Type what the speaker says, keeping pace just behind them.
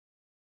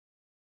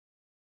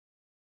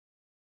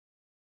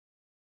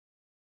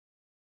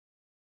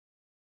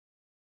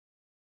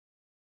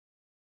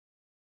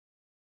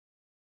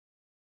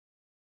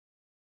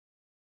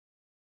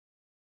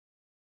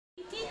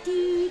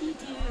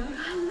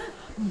Doo-dee-doo.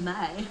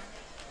 My.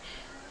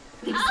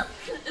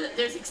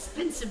 There's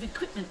expensive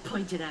equipment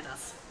pointed at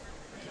us.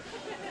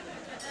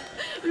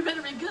 We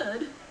better be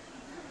good.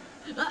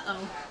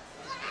 Uh-oh.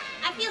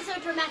 I feel so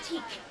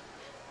dramatic.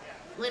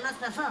 We must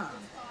perform.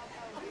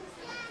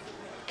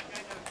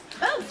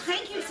 Oh,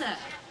 thank you, sir.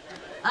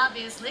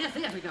 Obviously a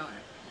theatergoer.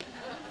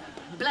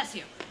 Bless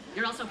you.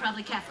 You're also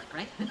probably Catholic,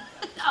 right?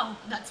 Oh,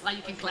 that's why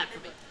you can clap for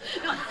me.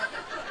 La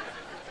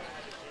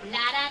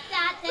da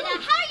da da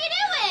da. How are you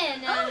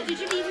doing? Oh, did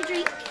you need a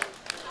drink?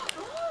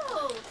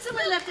 Oh,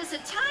 Someone left us a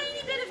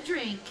tiny bit of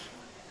drink.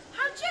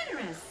 How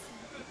generous.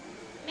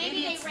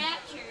 maybe they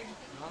raptured.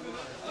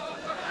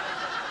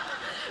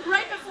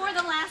 Right before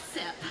the last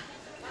sip.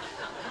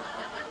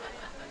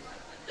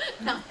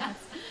 No,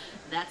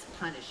 that's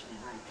punishment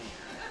right there.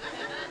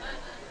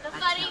 The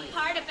funny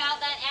part about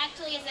that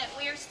actually is that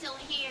we're still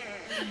here.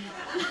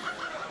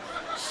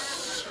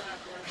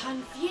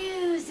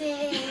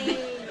 Confusing.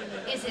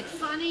 Is it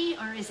funny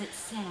or is it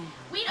sad?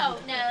 We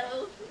don't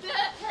know.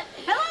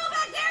 Hello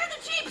back there in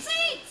the cheap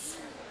seats!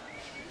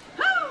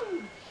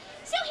 Woo!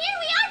 So here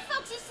we are,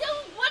 folks. It's so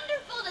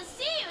wonderful to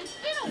see you. It's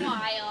been a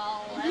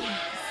while.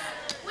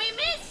 We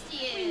missed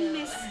you. We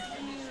missed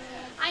you.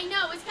 I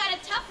know, it's kind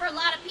of tough for a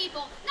lot of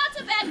people. Not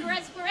so bad for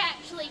us. We're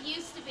actually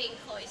used to being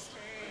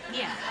cloistered.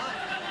 Yeah.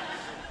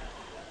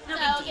 No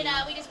So, big you deal.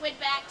 know, we just went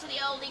back to the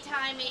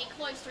oldie-timey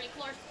cloister.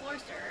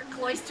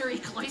 Cloistery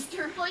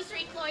cloister?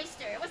 Cloistery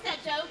cloister. What's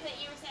that joke that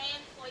you were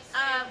saying? Cloister.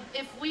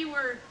 If we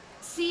were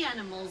sea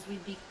animals,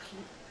 we'd be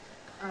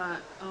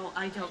oh,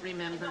 I don't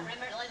remember. I don't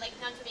remember, like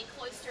nuns would be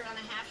cloistered on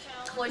a half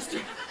shell. Cloister.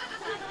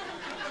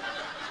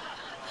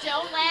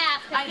 Don't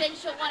laugh, because then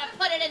she'll want to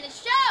put it in the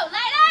show.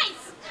 Light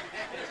ice!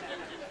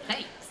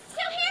 Thanks.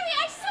 So here we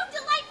are, so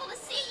delightful to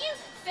see you.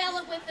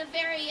 Fella with a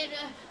very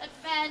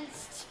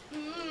advanced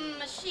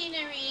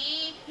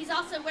machinery. He's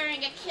also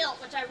wearing a kilt,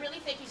 which I really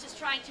think he's just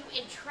trying to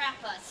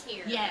entrap us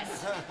here.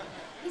 Yes.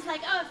 He's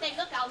like, oh, if they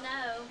look, I'll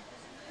know.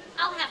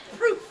 I'll have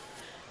proof.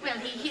 Well,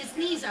 his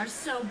knees are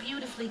so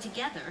beautifully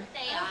together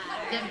They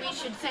are. that we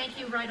should thank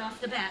you right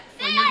off the bat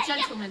for They your are, yeah.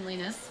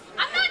 gentlemanliness.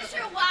 I'm not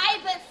sure why,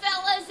 but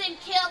fellas in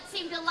kilts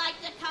seem to like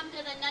to come to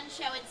the nun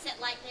show and sit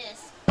like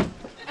this.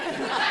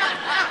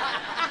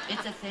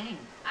 It's a thing.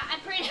 I'm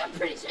pretty sure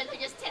they're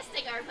just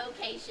testing our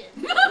vocation.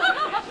 And for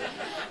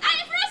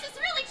us, it's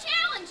really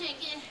challenging.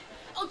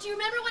 Oh, do you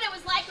remember what it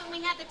was like when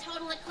we had the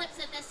total eclipse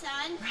of the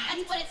sun? Right.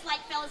 That's what it's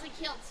like, fellas in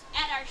kilts,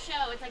 at our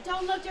show. It's like,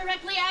 don't look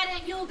directly at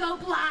it, you'll go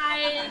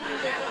blind.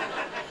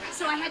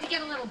 So I had to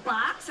get a little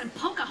box and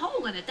poke a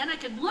hole in it. Then I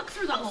could look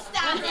through the hole.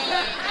 Stop it.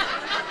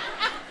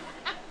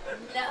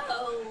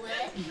 No.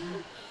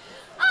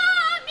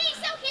 Me,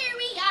 so here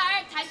we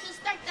are. Time to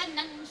start the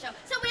nun show.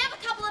 So we have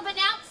a couple of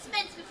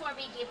announcements before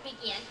we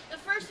begin. The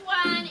first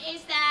one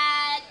is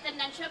that the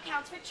nun show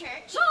counts for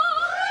church.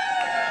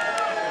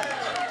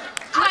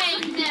 I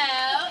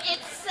know,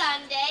 it's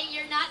Sunday,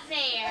 you're not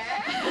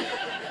there.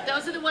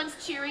 Those are the ones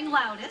cheering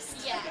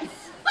loudest. Yes.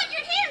 But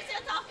you're here, so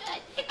it's all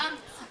good.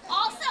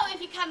 Also,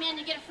 if you come in,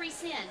 you get a free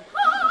sin.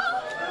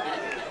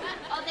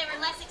 Oh, they were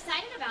less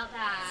excited about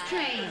that.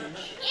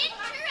 Strange.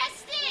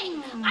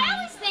 Interesting. I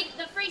always think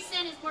the free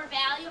sin is more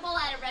valuable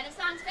at a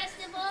Renaissance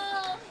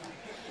festival.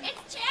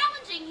 It's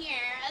challenging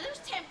here. There's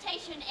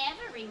temptation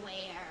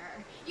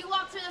everywhere. You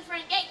walk through the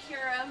front gate,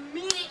 you're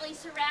immediately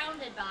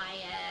surrounded by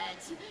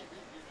it.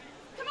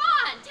 Come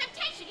on,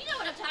 temptation, you know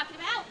what I'm talking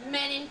about.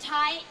 Men in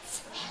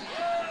tights.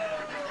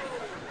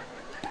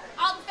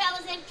 All the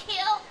fellas in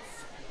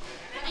kilts.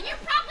 And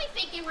you're probably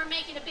thinking we're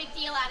making a big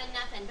deal out of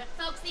nothing, but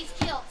folks, these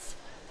kilts,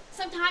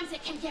 sometimes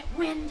it can get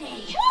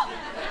windy.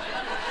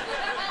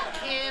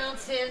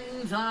 Kilts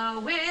in the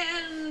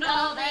wind,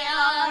 all they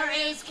are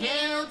is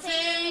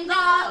kilting the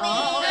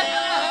wind.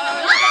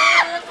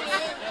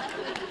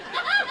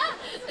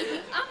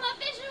 I'm a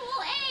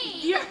visual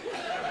aid.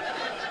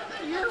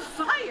 You're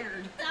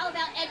fired. It's all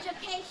about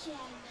education.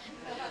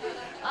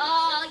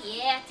 Oh,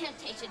 yeah,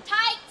 temptation.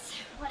 Tights.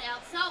 What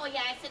else? Oh,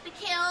 yeah, I said the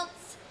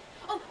kilts.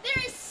 Oh,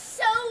 there is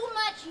so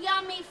much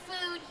yummy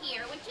food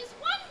here, which is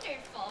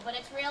wonderful, but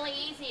it's really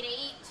easy to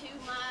eat too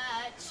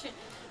much.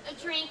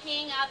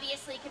 Drinking,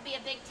 obviously, could be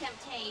a big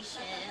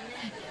temptation.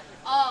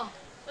 Oh,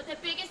 but the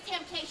biggest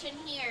temptation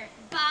here,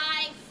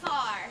 by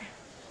far,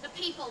 the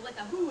people with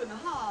the who and the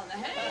ha and the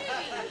hey.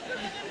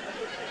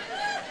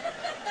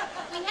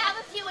 We have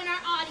a few in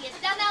our audience.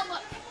 Now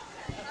look.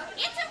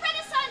 It's a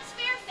Renaissance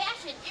fair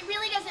fashion. It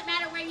really doesn't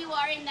matter where you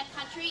are in the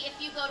country. If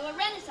you go to a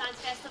Renaissance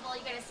festival,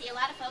 you're going to see a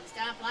lot of folks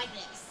done up like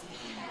this.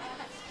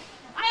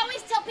 I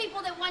always tell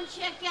people that once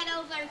you get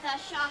over the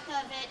shock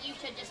of it, you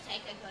should just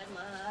take a good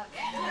look.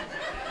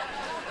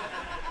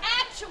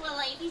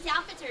 Actually, these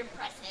outfits are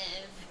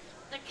impressive.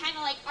 They're kind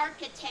of like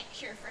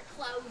architecture for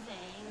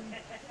clothing.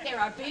 There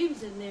are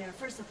beams in there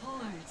for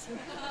support.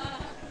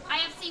 I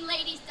have seen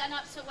ladies done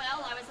up so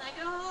well, I was like,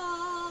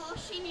 oh,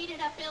 she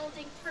needed a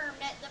building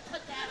permit to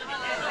put that on.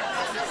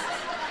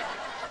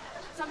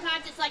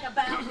 Sometimes it's like a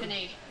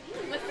balcony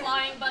with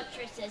flying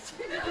buttresses.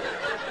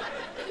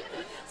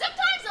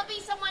 Sometimes there'll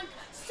be someone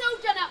so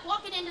done up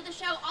walking into the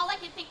show. All I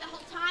could think the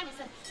whole time is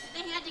that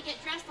they had to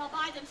get dressed all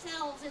by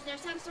themselves. Is there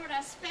some sort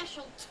of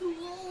special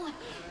tool?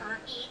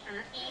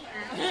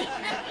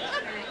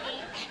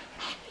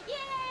 Yay!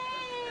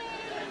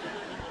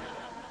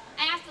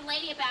 I asked a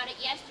lady about it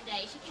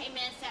yesterday. She came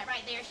in, sat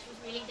right there. She was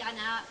really done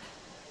up.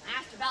 I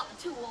asked her about the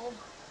tool,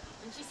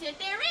 and she said,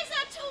 there is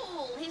a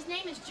tool. His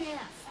name is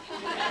Jeff.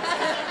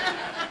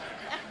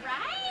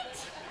 Right?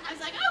 I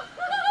was like, oh,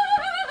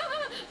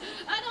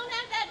 I don't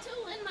have that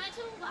tool in my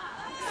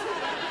toolbox.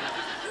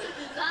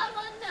 I'm a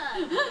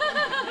nut.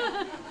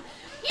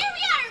 Here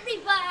we are,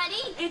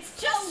 everybody. It's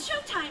just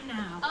showtime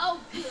now. Oh,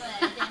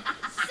 good.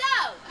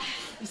 So,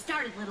 We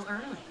started a little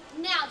early.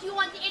 now, do you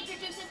want to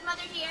introduce his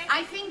mother here?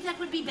 I think that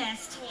would be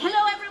best.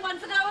 Hello, everyone.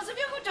 For those of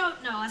you who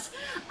don't know us,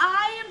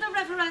 I am the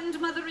Reverend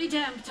Mother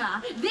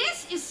Redempta.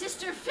 This is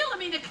Sister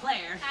Philomena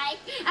Clare. Hi.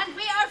 And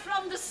we are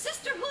from the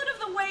Sisterhood of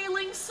the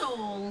Wailing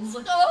Souls.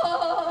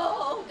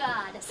 Oh,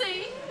 God.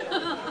 See?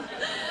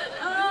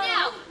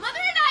 Now,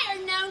 Mother and I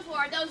are known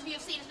for, those of you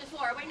who've seen us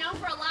before, we're known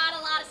for a lot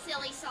of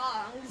silly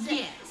songs.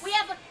 Yes. We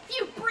have a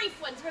few brief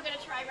ones we're going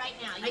to try right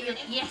now. You ready?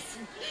 Yes.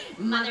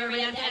 Mother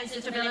Redempta and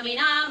Sister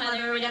Philomena,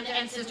 Mother Redempta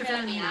and Sister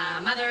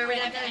Philomena, Mother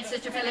Redempta and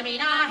Sister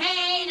Philomena,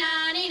 hey,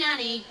 Nunnie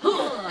Nunnie.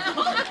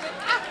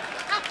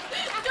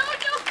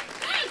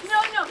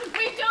 No,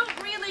 we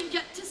don't really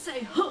get to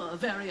say huh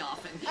very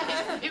often.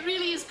 It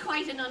really is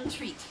quite an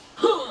untreat.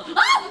 Oh,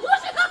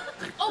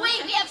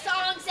 wait, we have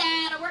songs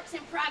that are works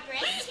in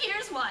progress.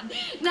 Here's one.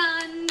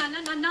 Nun, nun,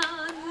 nun, nun,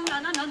 nun,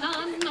 nun, nun, nun,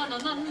 nun, nun,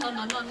 nun, nun,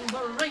 nun, nun,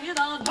 bring it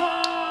on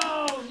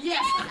home.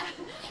 Yes.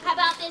 How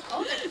about this?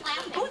 Oh, they're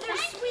clapping. Oh, they're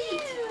Thank sweet. you.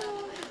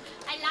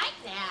 I like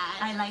that.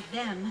 I like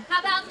them.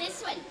 How about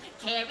this one?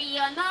 Carry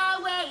on my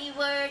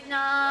wayward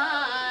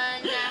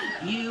nun.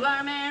 You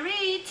are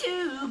married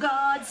to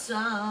God's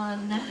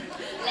son.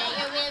 Lay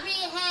your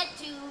weary head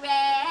to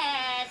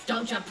rest.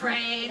 Don't you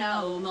pray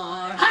no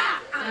more. Ha!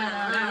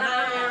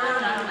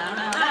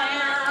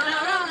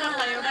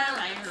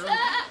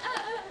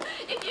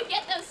 If you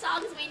get those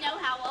songs, we know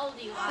how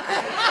old you are.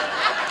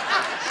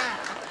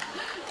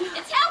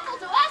 It's helpful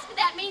to us, but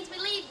that means we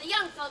leave the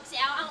young folks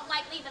out. I don't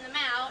like leaving them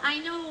out. I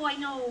know.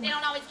 They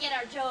don't always get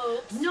our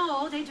jokes.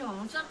 No, they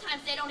don't.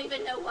 Sometimes they don't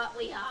even know what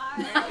we are.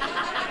 This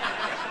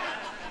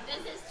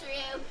is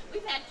true.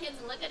 We've had kids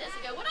look at us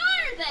and go, what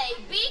are they,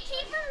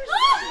 beekeepers?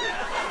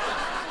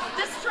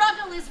 The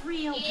struggle is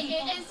real, people.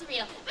 It is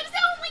real. But it's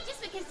only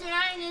just because there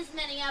aren't as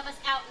many of us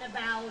out and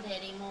about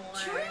anymore.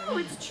 True,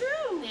 it's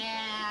true.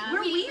 Yeah.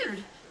 We're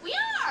weird. We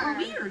are. We're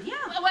weird, yeah.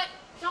 Well,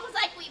 it's almost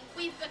like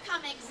we've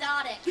become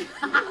exotic.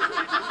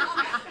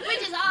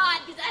 Which is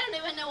odd, because I don't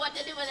even know what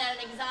to do without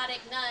an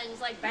exotic nun.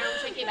 It's like bound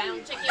chicky,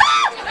 bound chicky,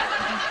 bound chicky.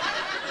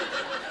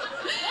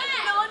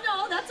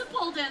 No, that's a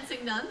pole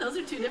dancing nun. Those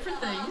are two different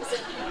things.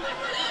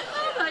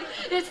 All right.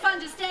 It's fun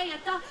to stay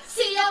at the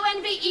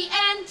CONVENT.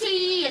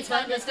 It's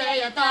fun to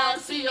stay at the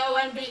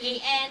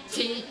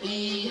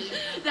CONVENT.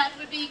 That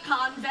would be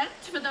convent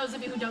for those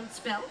of you who don't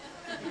spell.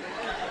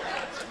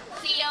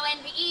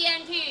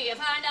 CONVENT,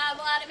 find out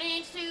what it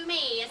means to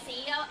me.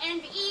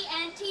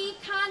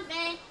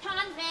 CONVENT,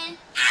 convent.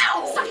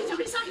 Ow! Suck it to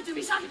me, suck it to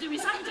me, suck it to me,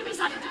 suck it to me,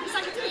 suck it to me,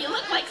 suck it to me. You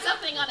look like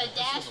something on a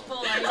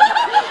dashboard.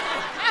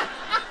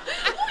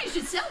 Oh, you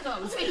should sell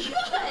those. We should.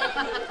 Okay,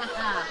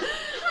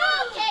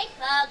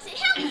 folks, it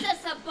helps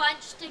us a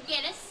bunch to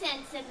get a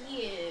sense of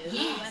you.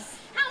 Yes.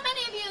 How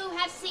many of you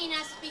have seen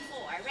us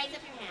before? Raise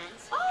up your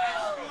hands.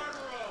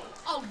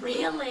 Oh,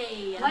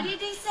 really? What did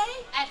he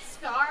say? At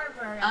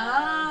Scarborough. Oh.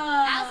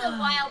 That was a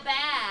while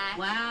back.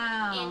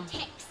 Wow. In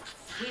Texas.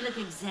 We look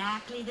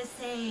exactly the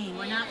same.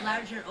 We're not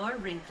larger or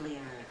wrinklier.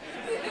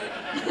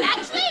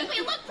 Actually, we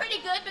look pretty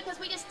good because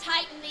we just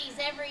tighten these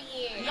every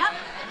year. Yep.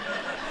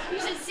 You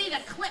should see the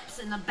clips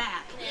in the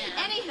back.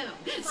 Yeah. Anywho,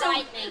 so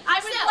Frightening. I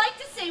would like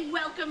to say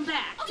welcome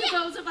back to yeah.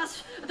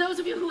 those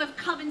of you who have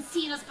come and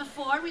seen us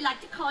before. We like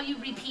to call you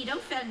repeat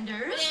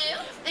offenders. New.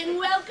 And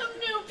welcome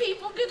new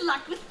people. Good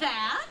luck with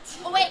that.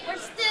 Oh, wait, we're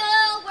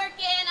still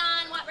working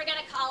on what we're going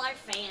to call our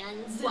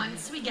fans.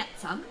 Once we get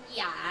some.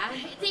 Yeah,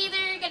 it's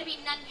either going to be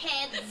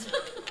nunheads,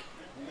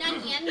 nunions. I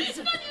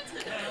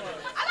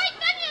like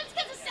nunions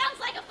because it sounds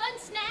like a fun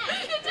snack.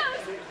 It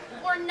does.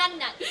 Or nun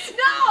nuts.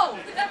 No!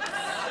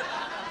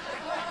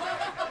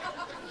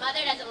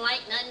 Mother doesn't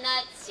like nun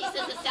nuts. She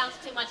says it sounds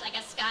too much like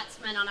a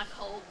Scotsman on a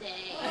cold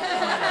day.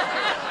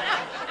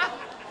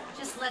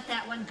 Just let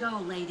that one go,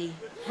 lady.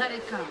 Let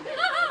it go.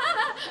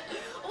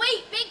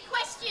 Wait, big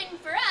question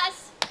for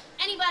us.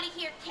 Anybody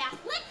here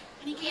Catholic?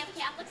 Any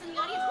Catholics in the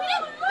audience? We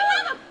do. We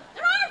have them.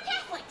 There are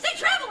Catholics. They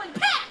travel in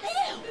packs. They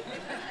do.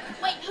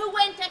 Wait, who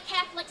went to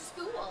Catholic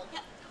school?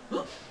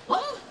 Oh,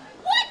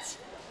 What?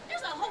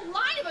 There's a whole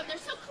line of them. They're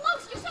so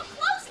close. You're so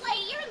close,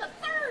 lady. You're in the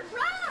third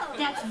row.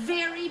 that's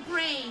very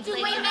brave, Do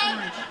Lady we make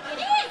Orange. it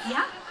is?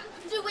 Yeah?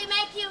 Do we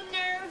make you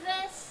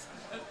nervous?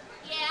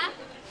 Yeah?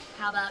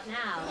 How about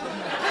now?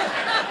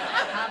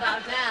 How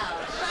about now?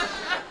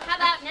 How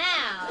about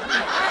now?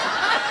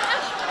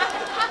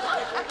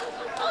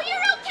 Oh,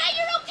 you're okay, I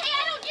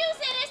don't use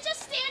it. It's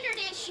just standard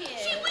issue.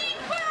 She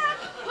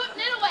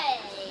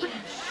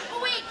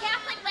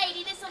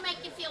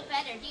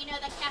water. Do you know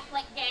the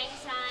Catholic gang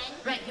sign?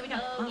 Right, here we go.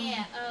 Oh,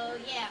 yeah. Oh,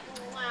 yeah.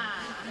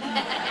 Mwah.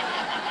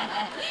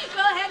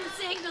 Go ahead and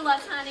signal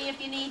us, honey,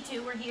 if you need to.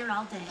 We're here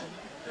all day.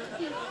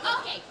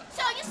 Okay,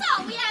 so you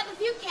saw we have a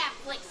few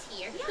Catholics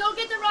here. Don't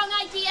get the wrong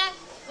idea.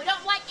 We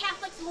don't like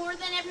Catholics more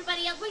than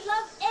everybody else. We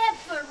love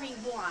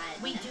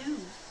everyone. We do.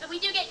 But we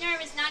do get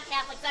nervous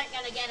non-Catholics aren't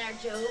going to get our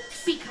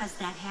jokes. Because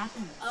that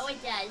happens. Oh,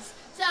 it does.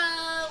 So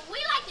we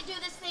like to do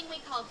this thing we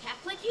call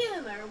Catholic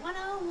Humor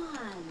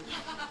 101.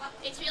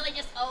 It's really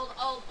just old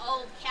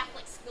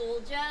Catholic school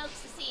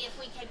jokes to see if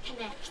we can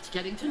connect.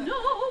 Getting to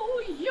know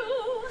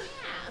you.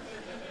 Yeah.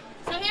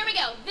 So here we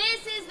go.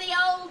 This is the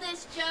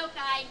oldest joke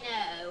I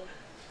know.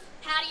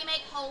 How do you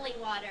make holy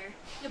water?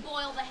 You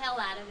boil the hell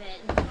out of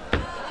it.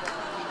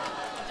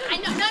 I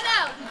know,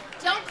 no,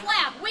 don't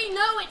clap. We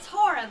know it's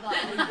horrible.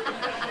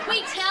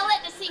 We tell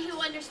it to see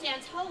who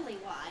understands holy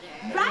water.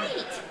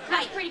 Right.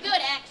 That's pretty good,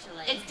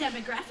 actually. It's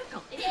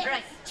demographical. It is. All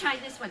right, try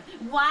this one.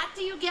 What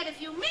do you get if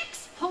you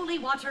mix holy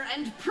water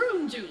and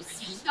prune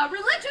juice? A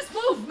religious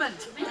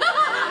movement.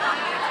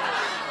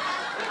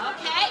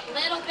 Okay,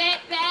 little bit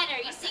better.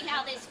 You see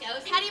how this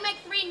goes. How do you make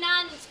 3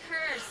 nuns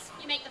curse?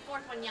 You make the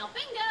 4th one yell,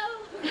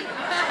 bingo. They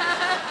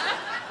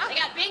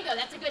got bingo.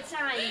 That's a good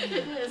sign. It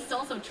is. It's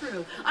also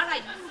true. All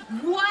right.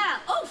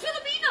 Wow. Oh,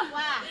 Philomena.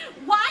 Wow.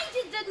 Why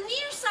did the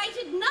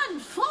nearsighted nun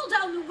fall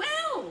down the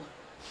well?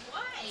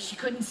 Why? She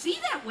couldn't see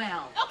that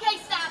well. Okay,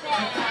 stop it.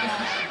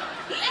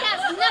 That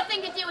has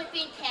nothing to do with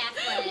being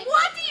Catholic.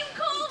 What do you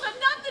call the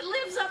nun that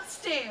lives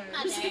upstairs?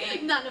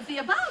 Mother. None of the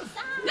above.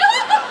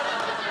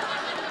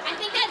 I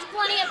think that's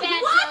plenty of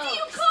bad What jokes. do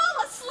you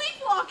call a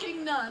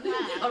sleepwalking nun?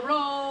 Wow. A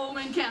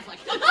Roman Catholic.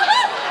 They're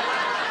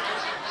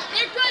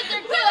good,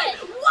 they're good.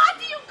 What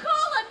do you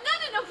call a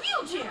nun in a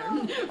wheelchair?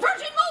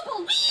 Virgin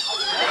Mobile.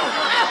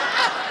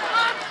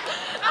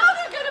 Oh,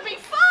 they're gonna be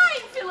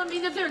fine,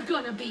 Philomena. They're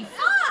gonna be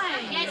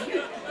fine. Yes,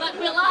 but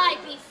will I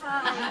be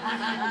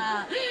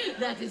fine?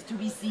 That is to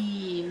be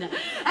seen. And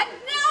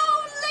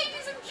now,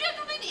 ladies and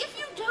gentlemen, if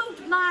you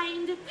don't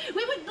mind,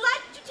 we would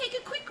like to take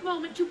a quick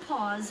moment to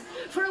pause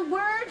for a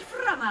word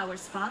from our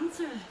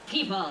sponsor.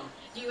 People,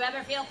 do you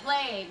ever feel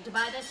plagued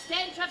by the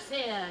stench of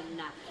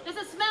sin? Does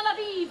the smell of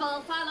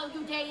evil follow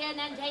you day in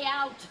and day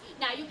out?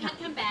 Now you can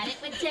combat it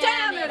with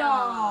Damn it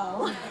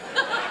all!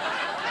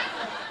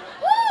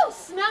 Woo!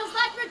 Smells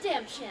like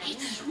redemption. It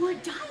sure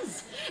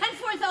does. And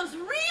for those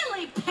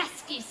really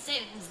pesky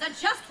sins that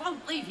just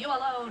won't leave you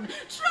alone,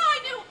 try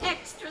new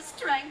extra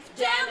strength.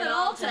 Damn it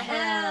all to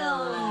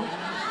hell.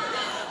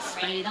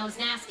 Spray those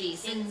nasty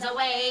sins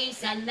away,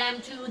 send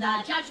them to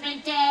the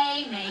judgment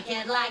day. Make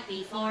it like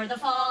before the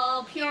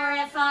fall,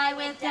 purify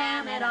with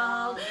damn it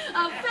all.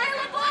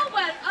 Available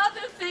when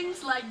other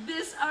things like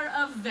this are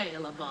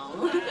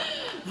available.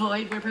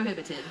 Void where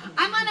prohibited.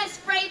 I'm gonna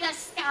spray the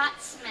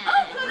Scotsman.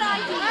 Oh, good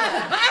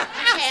idea.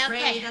 Okay, Spray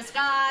okay. the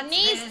Scots.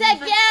 Knees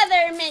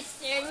together,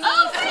 mister.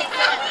 Knees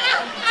together.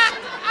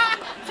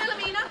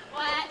 Philomena,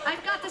 What?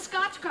 I've got the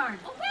Scotch card.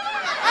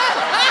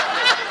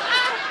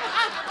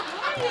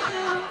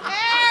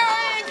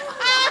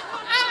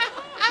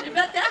 You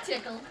bet that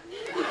tickled.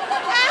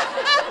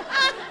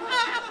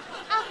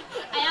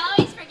 I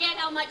always forget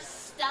how much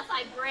stuff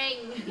I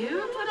bring.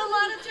 You put a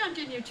lot of junk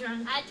in your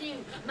trunk. I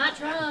do. My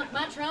trunk,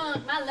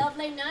 my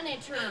lovely nunnie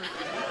trunk.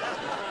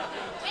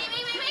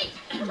 Wait.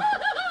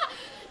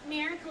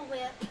 Miracle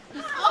Whip.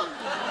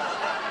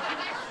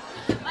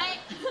 Wait.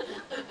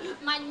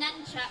 My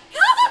nunchuck.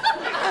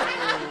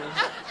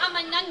 I'm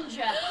a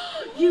nunja.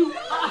 You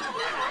are.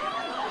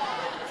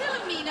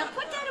 Philomena,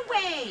 put that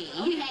away.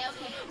 Okay.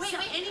 So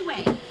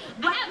anyway,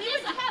 I have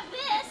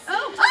this.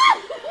 Oh,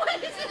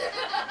 what is it?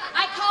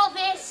 I call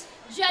this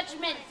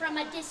judgment from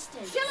a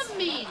distance.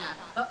 Philomena.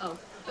 Uh-oh.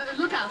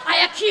 Look out. I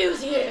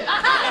accuse you!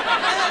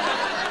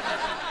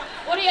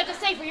 What do you have to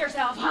say for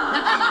yourself?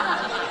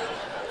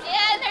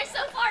 Yeah, they're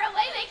so far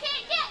away they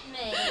can't get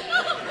me.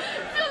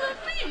 Philomena.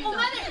 Oh,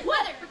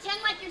 mother,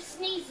 pretend like you're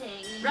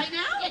sneezing. Right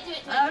now? Yeah, do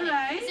it. All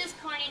right. This is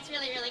corny. It's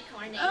really, really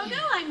corny. Oh, no,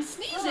 I'm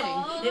sneezing.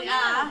 Oh,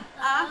 no.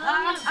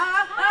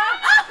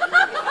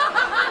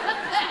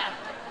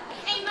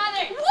 Hey,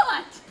 mother.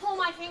 What? Pull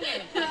my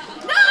finger. No!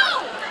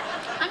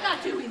 I'm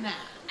not doing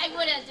that. I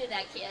wouldn't do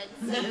that, kids.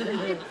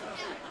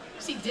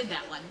 She did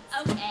that one.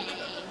 Okay.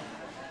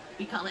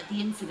 We call it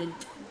the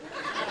incident.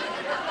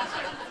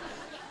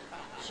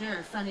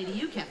 Sure, funny to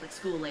you, Catholic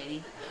school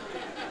lady.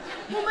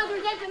 Oh, Mother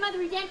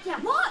Redempta.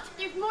 What?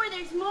 There's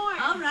more.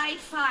 All right,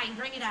 fine,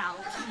 bring it out.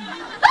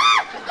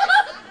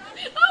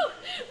 Oh,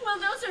 well,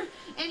 those are...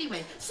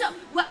 Anyway, so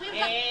what we've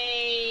got...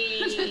 Hey!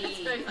 That's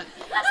very funny.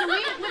 So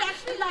we would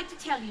actually like to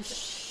tell you...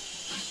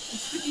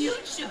 You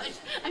should.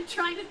 I'm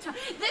trying to talk.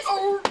 This...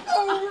 We're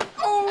going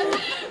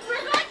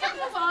to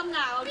move on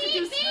now to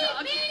do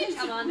stuff.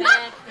 Come on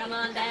back. No,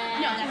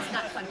 that's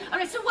not fun. All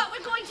right, so what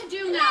we're going to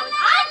do now...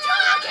 I'm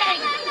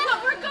talking!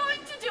 What we're going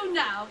to do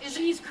now is...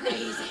 She's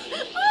crazy.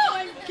 Oh,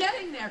 I'm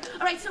getting there.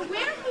 All right, so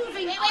we're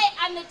moving... Wait,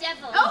 I'm the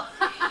devil. Oh,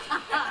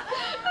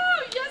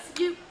 oh yes,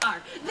 you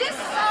are. This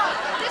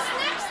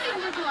next thing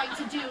we're going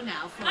to do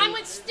now for I'm you.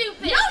 with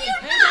stupid. No,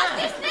 you're not.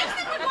 This next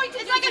thing we're going to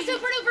do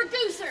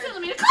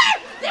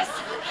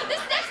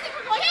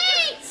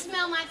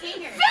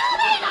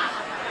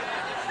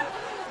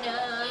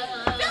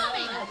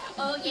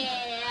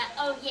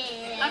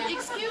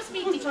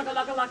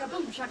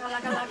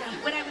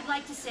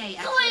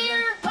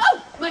clear.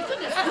 Oh, my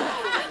goodness.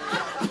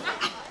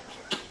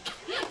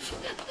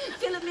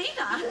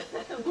 Philomena,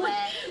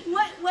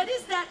 what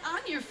is that on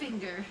your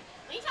finger?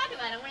 What are you talking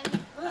about? I'm wearing the...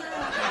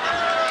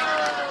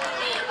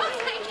 Oh,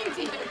 thank you,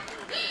 dear.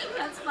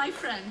 That's my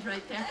friend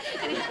right there.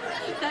 And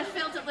that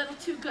felt a little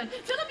too good.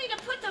 Philomena,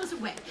 put those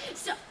away.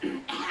 So,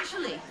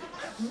 actually,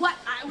 what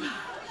I...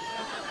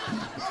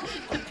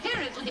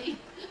 Apparently...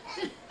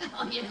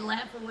 Oh, you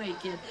laugh away,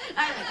 kid.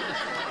 All right.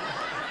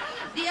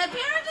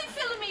 Apparently,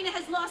 Philomena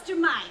has lost her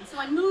mind, so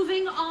I'm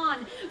moving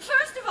on.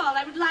 First of all,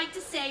 I would like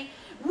to say,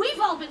 we've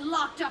all been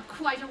locked up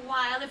quite a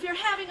while. If you're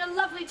having a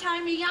lovely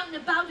time, you're out and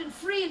about and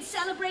free and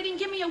celebrating,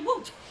 give me a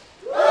woot.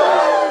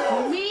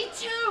 Me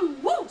too.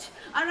 Woot.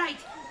 All right.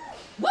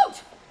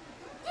 Woot.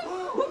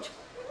 Woot.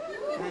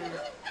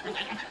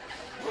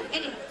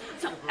 Anyway,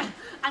 so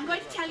I'm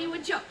going to tell you a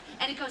joke,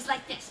 and it goes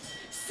like this.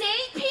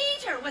 St.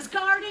 Peter was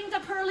guarding the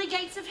pearly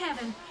gates of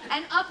heaven,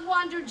 and up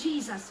wandered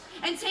Jesus.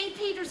 And St.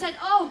 Peter said,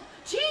 oh,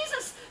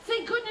 Jesus,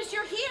 thank goodness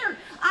you're here.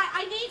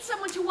 I need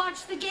someone to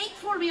watch the gate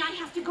for me. I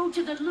have to go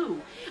to the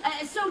loo.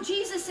 So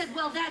Jesus said,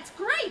 well, that's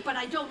great, but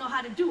I don't know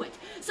how to do it.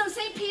 So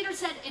St. Peter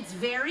said, it's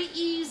very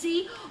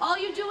easy. All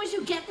you do is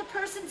you get the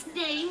person's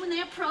name when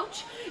they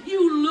approach.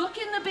 You look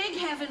in the big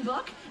heaven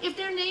book. If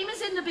their name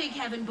is in the big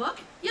heaven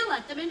book, you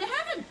let them into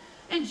heaven.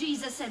 And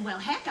Jesus said, well,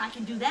 heck, I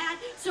can do that.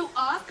 So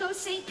off goes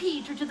St.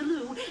 Peter to the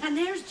loo, and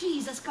there's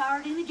Jesus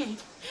guarding the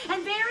gate.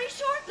 And very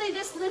shortly,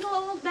 this little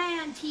old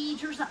man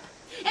teeters up.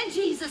 And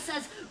Jesus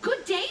says,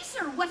 good day,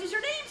 sir. What is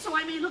your name, so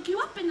I may look you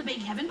up in the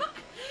big heaven book?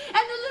 And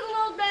the little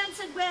old man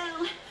said,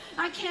 well,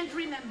 I can't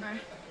remember.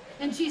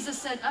 And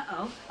Jesus said,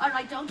 uh-oh. All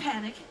right, don't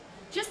panic.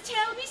 Just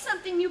tell me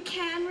something you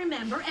can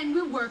remember, and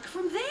we'll work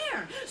from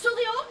there. So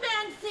the old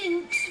man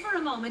thinks for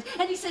a moment,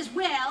 and he says,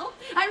 well,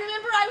 I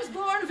remember I was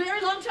born a very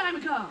long time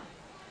ago.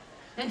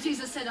 And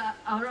Jesus said,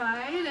 all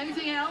right,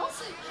 anything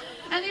else?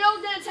 And the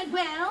old man said,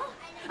 well,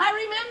 I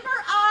remember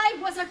I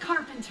was a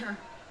carpenter.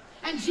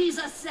 And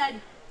Jesus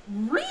said,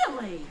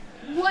 really?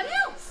 What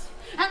else?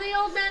 And the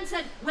old man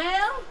said,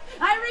 well,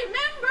 I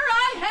remember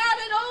I had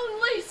an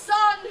only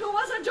son who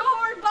was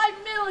adored by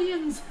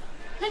millions.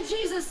 And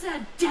Jesus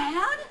said,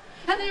 Dad?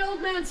 And the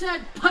old man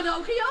said,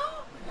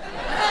 Pinocchio?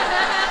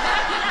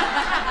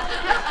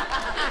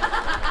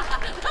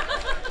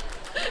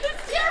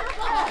 It's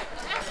terrible.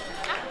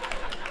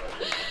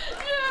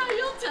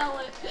 Tell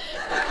it.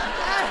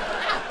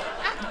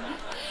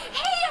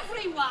 Hey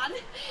everyone,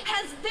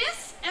 has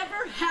this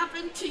ever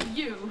happened to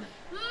you?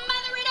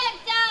 Mother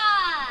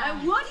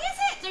Redempta! What is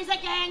it? There's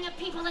a gang of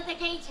people at the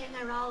gate and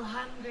they're all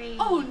hungry.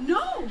 Oh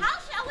no! How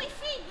shall we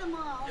feed them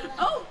all?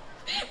 Oh,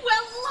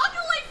 well,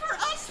 luckily for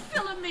us,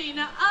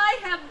 Philomena, I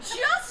have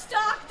just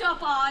stocked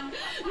up on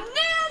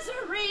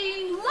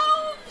Nazarene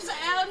loaves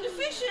and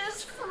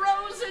fishes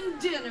frozen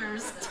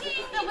dinners.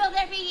 Will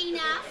there be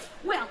enough?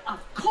 Well, of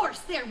course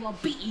there will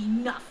be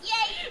enough.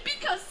 Yay!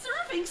 Because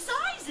serving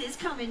sizes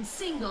come in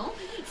single,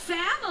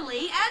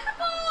 family, and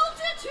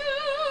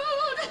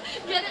multitude.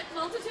 Get it,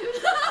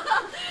 multitude?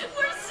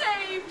 We're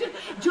saved.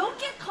 Don't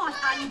get caught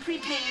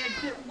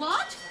unprepared.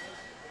 What?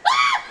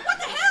 Ah! What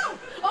the hell?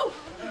 Oh.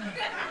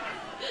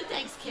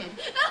 Thanks, kid.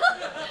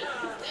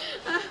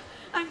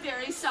 I'm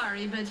very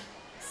sorry, but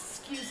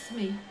excuse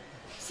me.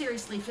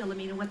 Seriously,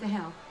 Philomena, what the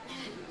hell?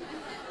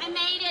 I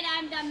made it.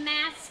 I'm the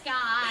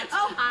mascot.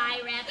 Oh.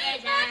 I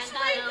represent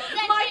Actually, the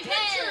loaves my and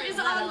picture fishes. is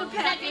on the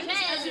package,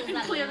 as you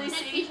can clearly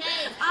see.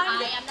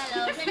 I am the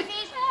loaves and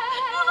fishes.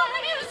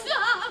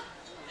 Stop!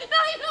 No,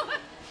 you know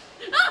what?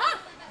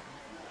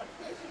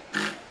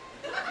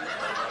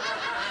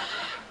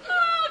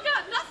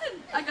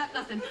 I got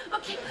nothing.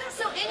 Okay,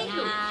 so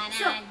anywho,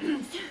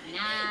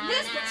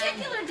 this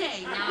particular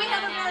day, we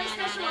have a very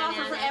special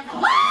offer for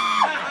everyone.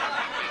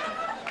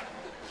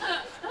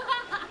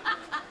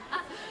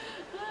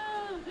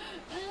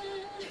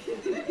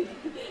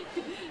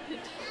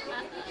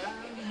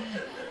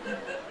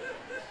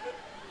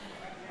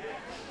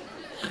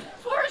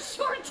 For a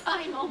short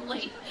time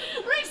only,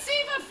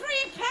 receive a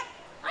free pack.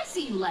 I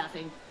see you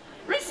laughing.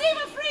 Receive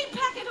a free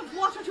packet of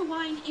water to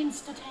wine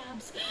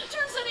Instatabs.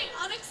 Turns any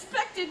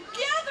unexpected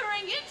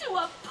gathering into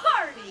a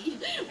party.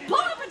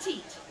 Bon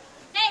appetit.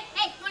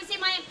 Hey, want to see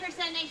my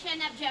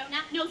impersonation of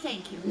Jonah? No,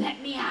 thank you. Let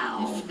me out.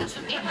 Oh,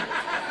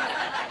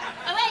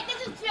 wait,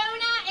 this is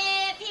Jonah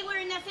if he were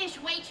in the fish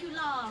way too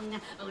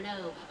long. Oh,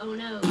 no. Oh,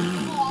 no.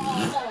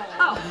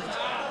 Oh.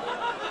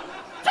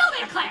 Tell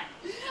me, Claire.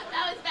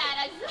 That was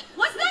bad.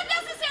 Was that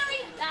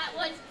necessary? That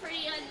was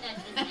pretty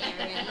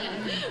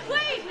unnecessary.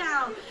 Wait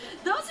now.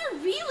 Those are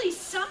really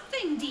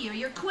something, dear.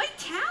 You're quite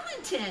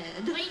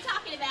talented. What are you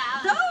talking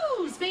about?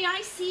 Those. May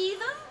I see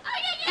them? Oh,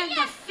 yeah. And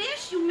the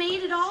fish, you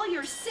made it all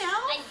yourself?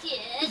 I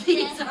did.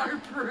 These are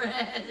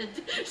bread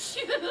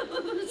shoes. Yeah,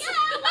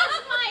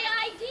 that's my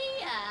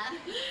idea.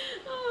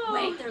 Oh.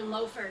 Wait, they're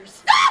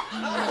loafers.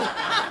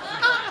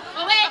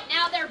 Oh, wait,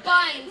 now they're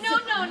buns. No.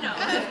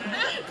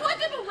 Put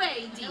them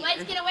away, dear. I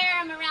was going to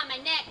wear them around my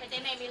neck, but they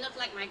made me look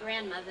like my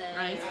grandmother.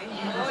 Right.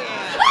 Yeah. Oh,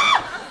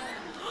 yeah.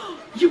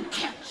 You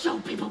can't show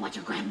people what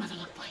your grandmother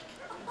looked like.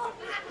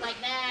 Like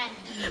that.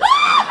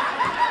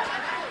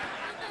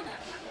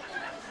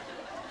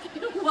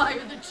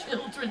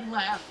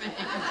 laughing.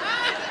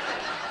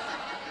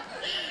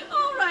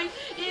 All right,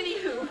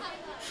 anywho,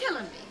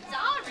 Philomene.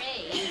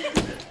 Sorry.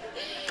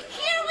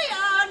 Here we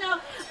are. Now,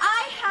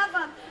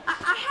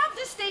 I have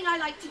this thing I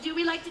like to do.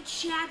 We like to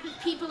chat with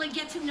people and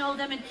get to know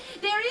them. And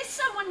there is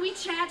someone we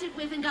chatted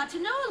with and got to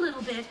know a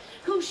little bit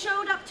who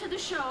showed up to the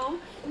show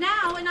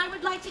now, and I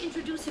would like to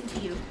introduce him to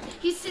you.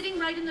 He's sitting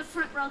right in the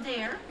front row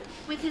there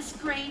with his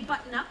gray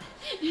button-up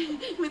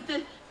with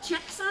the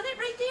checks on it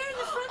right there in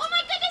the front. Oh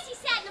my goodness, he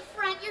sat in the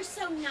front. You're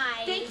so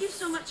nice. Thank you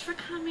so much for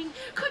coming.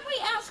 Could we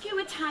ask you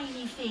a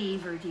tiny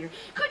favor, dear?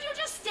 Could you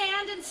just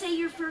stand and say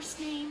your first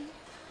name?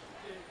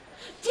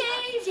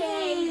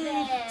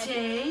 David.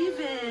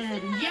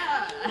 David.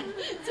 Yeah.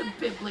 It's a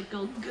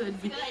biblical good.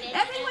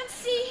 Everyone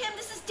see him.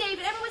 This is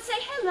David. Everyone say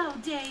hello,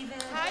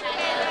 David. Hi,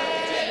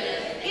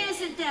 David.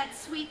 Isn't that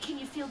sweet? Can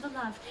you feel the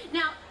love?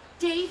 Now,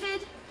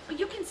 David,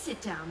 you can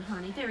sit down,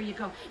 honey. There you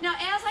go. Now,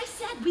 as I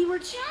said, we were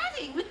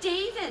chatting with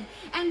David.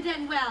 And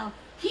then, well,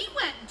 he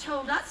went and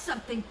told us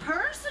something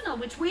personal,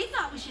 which we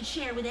thought we should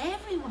share with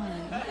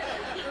everyone.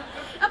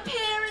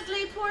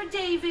 Apparently, poor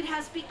David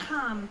has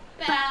become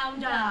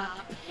bound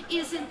up.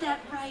 Isn't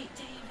that right,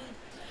 David?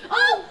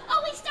 Oh,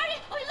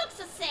 he looks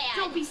so sad.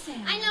 Don't be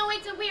sad. I know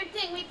it's a weird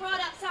thing. We brought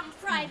up something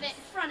private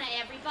in front of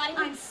everybody.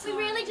 I'm sorry.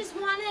 We really just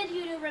wanted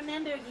you to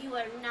remember you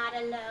are not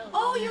alone.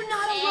 Oh, you're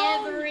not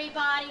alone.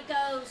 Everybody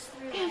goes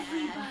through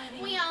Everybody.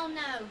 that. We all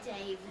know,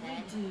 David.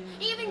 We do.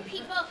 Even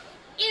people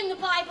in the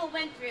Bible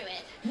went through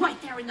it. Right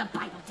there in the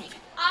Bible, David.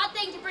 Odd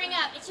thing to bring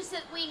up. It's just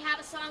that we have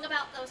a song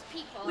about those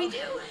people. We do.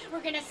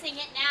 We're going to sing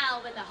it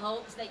now with the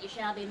hopes that you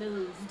shall be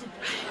moved.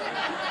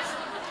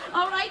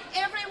 All right,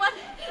 everyone,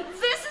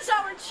 this is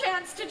our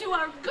chance to do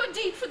our good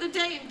deed for the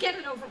day and get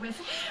it over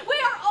with. We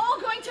are all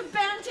going to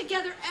band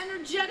together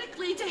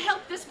energetically to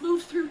help this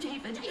move through,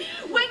 David.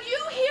 When you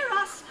hear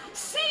us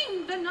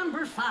sing the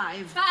number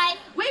 5, 5.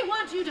 we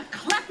want you to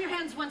clap your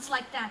hands once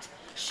like that.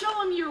 Show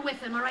them you're with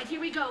them. All right, here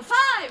we go.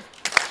 5.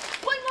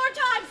 One more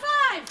time.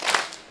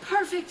 5.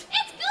 Perfect.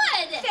 It's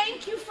good.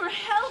 Thank you for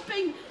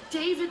helping.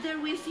 David, they're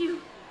with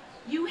you.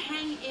 You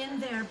hang in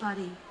there,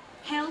 buddy.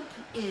 Help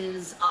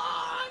is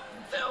on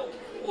the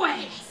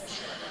way.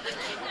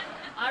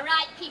 All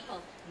right,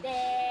 people.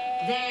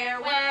 There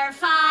were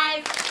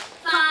five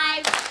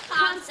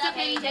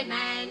constipated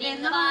men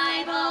in the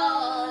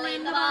Bible,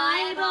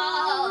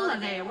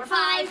 There were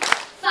five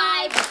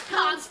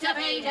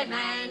constipated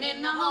men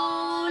in the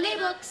holy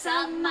books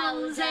of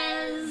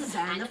Moses.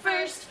 And the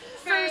first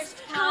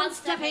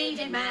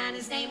constipated man,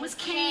 his name was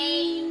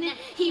Cain.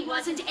 He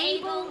wasn't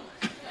able.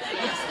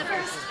 Yes, the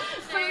first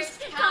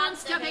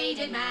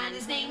constipated man,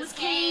 his name was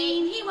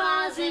Cain. He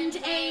wasn't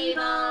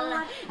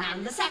able.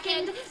 And the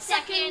second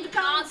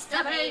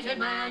constipated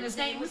man, his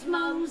name was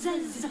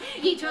Moses.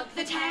 He took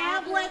the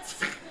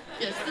tablets.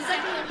 Yes, the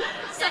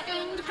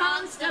second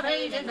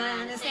constipated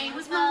man, his name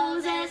was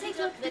Moses. He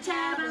took the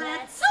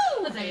tablets.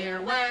 So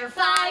there were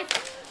five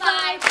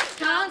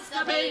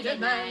constipated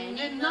men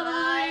in the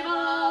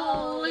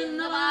Bible,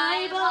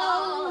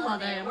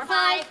 There were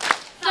five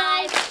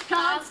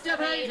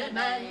constipated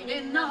men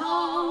in the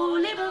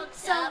holy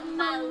books of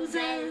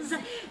Moses.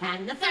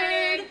 And the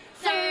third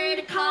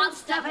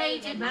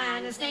constipated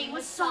man, his name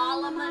was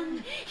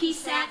Solomon. He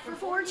sat for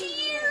 40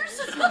 years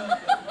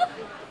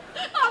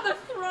on the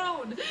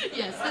throne.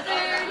 Yes, the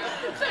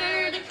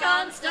third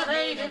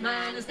constipated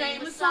man, his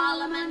name was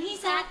Solomon. He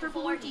sat for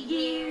 40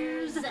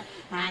 years.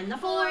 And the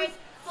fourth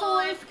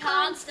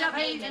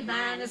constipated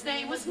man, his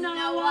name was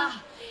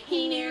Noah.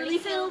 He nearly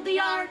filled the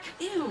ark.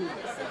 Ew.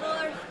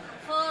 The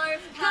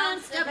fourth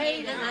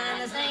constipated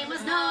man, his name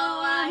was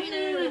Noah. He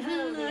nearly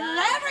filled the ark.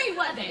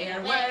 Everyone,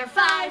 there were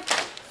five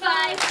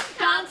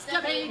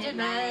constipated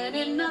men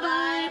in the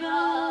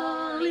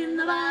Bible,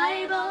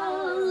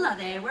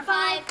 There were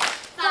five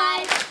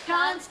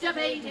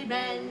constipated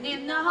men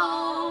in the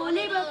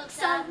holy books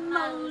of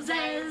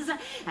Moses.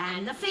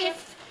 And the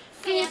fifth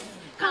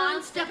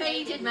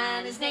constipated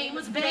man, his name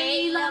was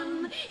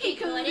Balaam. He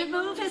couldn't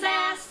move his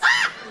ass.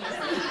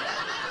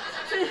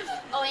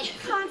 Oh, wait.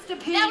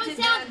 Constipated That one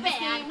sounds man, bad. his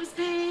name was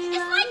Balaam.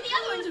 It's like the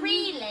other ones,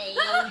 really.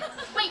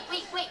 Wait.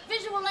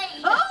 Visual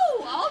aid.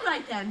 Oh, all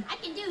right then. I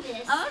can do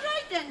this. All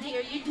right then,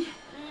 dear. You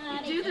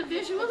do the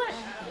visual aid.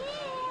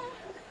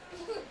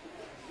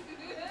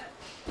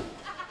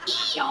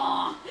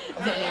 Eeyore.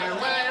 There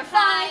were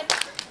five.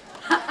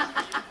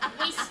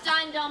 We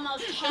stunned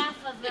almost half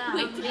of them.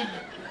 We did.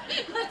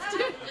 Let's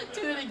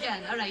do it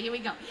again. All right, here we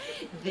go.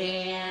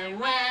 There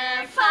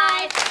were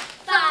five.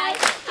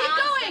 Keep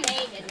going.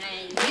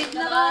 In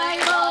the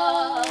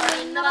Bible,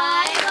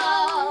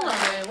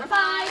 There were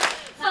five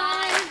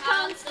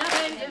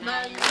constipated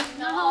men in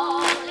the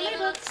holy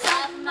books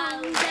of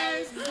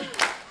Moses.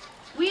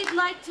 We'd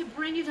like to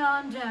bring it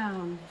on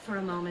down for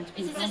a moment,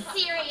 This people. is a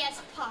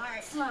serious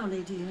part.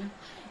 Slowly, dear.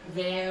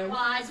 There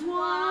was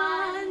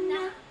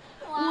one.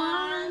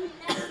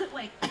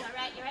 Wait. You're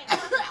right.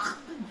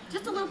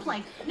 Just a little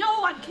plague.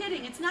 No, I'm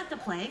kidding. It's not the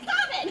plague.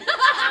 Stop it.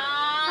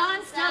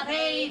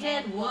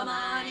 Constipated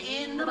woman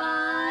in the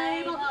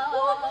Bible.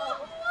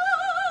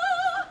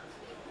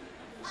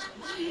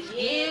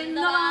 In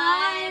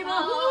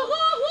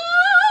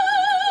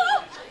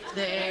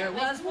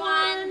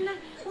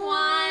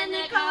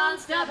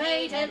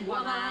constipated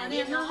woman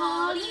in the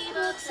holy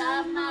books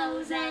of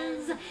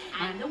Moses.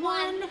 And the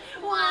one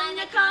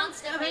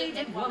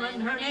constipated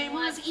woman, her name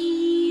was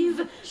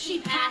Eve. She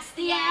passed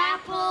the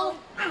apple.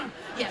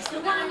 Yes,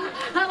 the one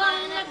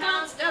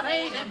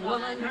constipated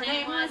woman, her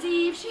name was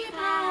Eve. She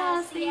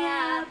passed the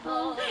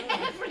apple.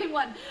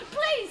 Everyone,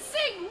 please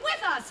sing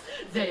with us.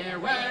 There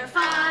were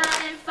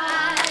five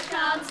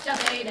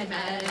constipated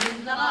men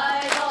in the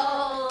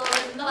Bible,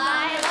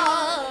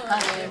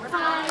 There were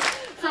five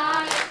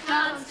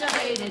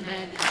constipated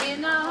men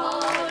in the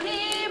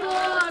holy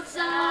books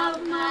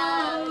of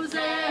Moses.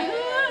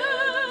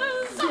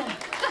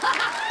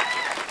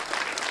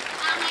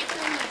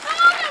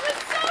 Oh, that was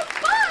so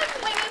fun!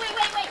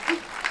 Wait.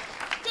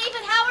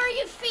 David, how are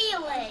you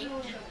feeling?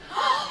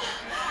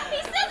 He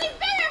says he's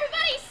better.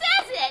 Everybody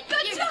says it.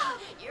 Good job.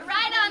 You're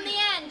right on the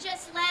end.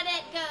 Just let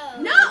it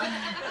go. No!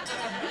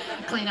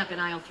 Clean up in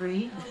aisle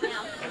 3.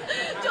 Now,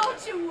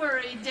 Don't you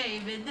worry,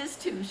 David. This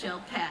too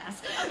shall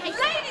pass. Okay.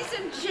 Ladies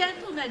and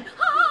gentlemen,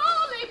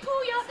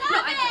 hallelujah.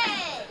 Stop I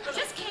it!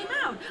 just came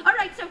out. All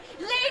right, so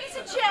ladies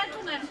and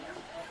gentlemen,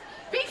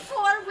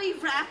 before we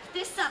wrap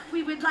this up,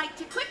 we would like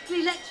to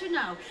quickly let you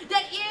know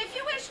that if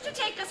you wish to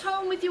take us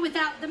home with you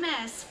without the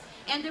mess,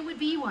 and there would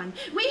be one,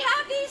 we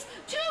have these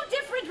 2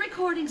 different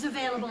recordings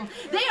available.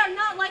 They are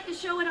not like the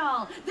show at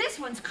all. This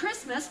one's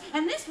Christmas,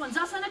 and this one's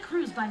us on a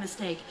cruise by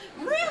mistake.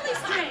 Really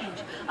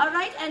strange. All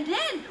right, and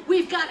then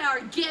we've got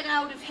our Get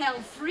Out of Hell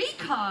free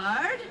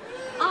card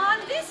on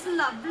this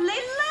lovely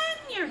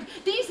lanyard.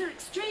 These are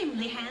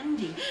extremely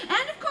handy.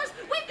 And of course,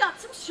 we've got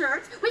some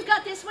shirts. We've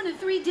got this one in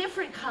 3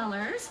 different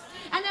colors.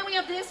 And then we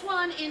have this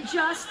one in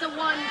just the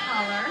one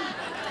color.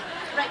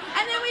 Right,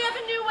 and then we have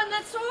a new one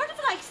that's sort of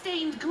like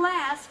stained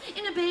glass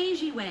in a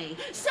beigey way.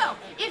 So,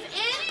 if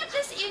any of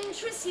this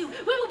interests you,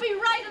 we will be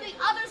right on the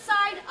other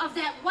side of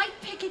that white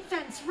picket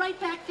fence right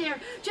back there.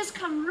 Just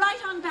come right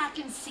on back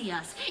and see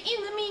us.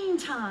 In the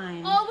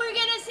meantime... oh, we're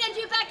going to send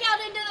you back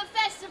out into the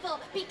festival.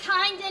 Be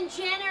kind and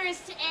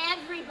generous to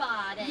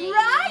everybody.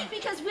 Right,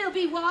 because we'll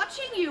be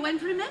watching you.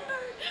 And remember,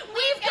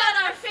 we've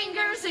got our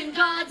fingers in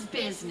God's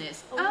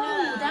business. Oh,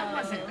 no. that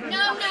wasn't good.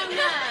 No.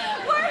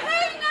 We're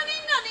Hey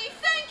Nunnie Nunnie.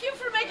 Thank you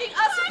for making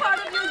us a part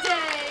of your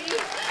day.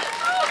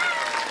 Oh,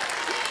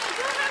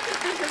 we'll have to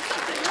think of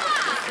something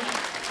else.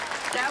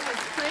 That was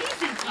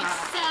crazy, It's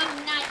Pop. so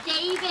nice.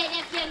 David,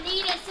 if you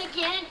need us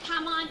again,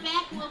 come on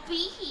back. We'll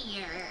be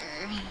here.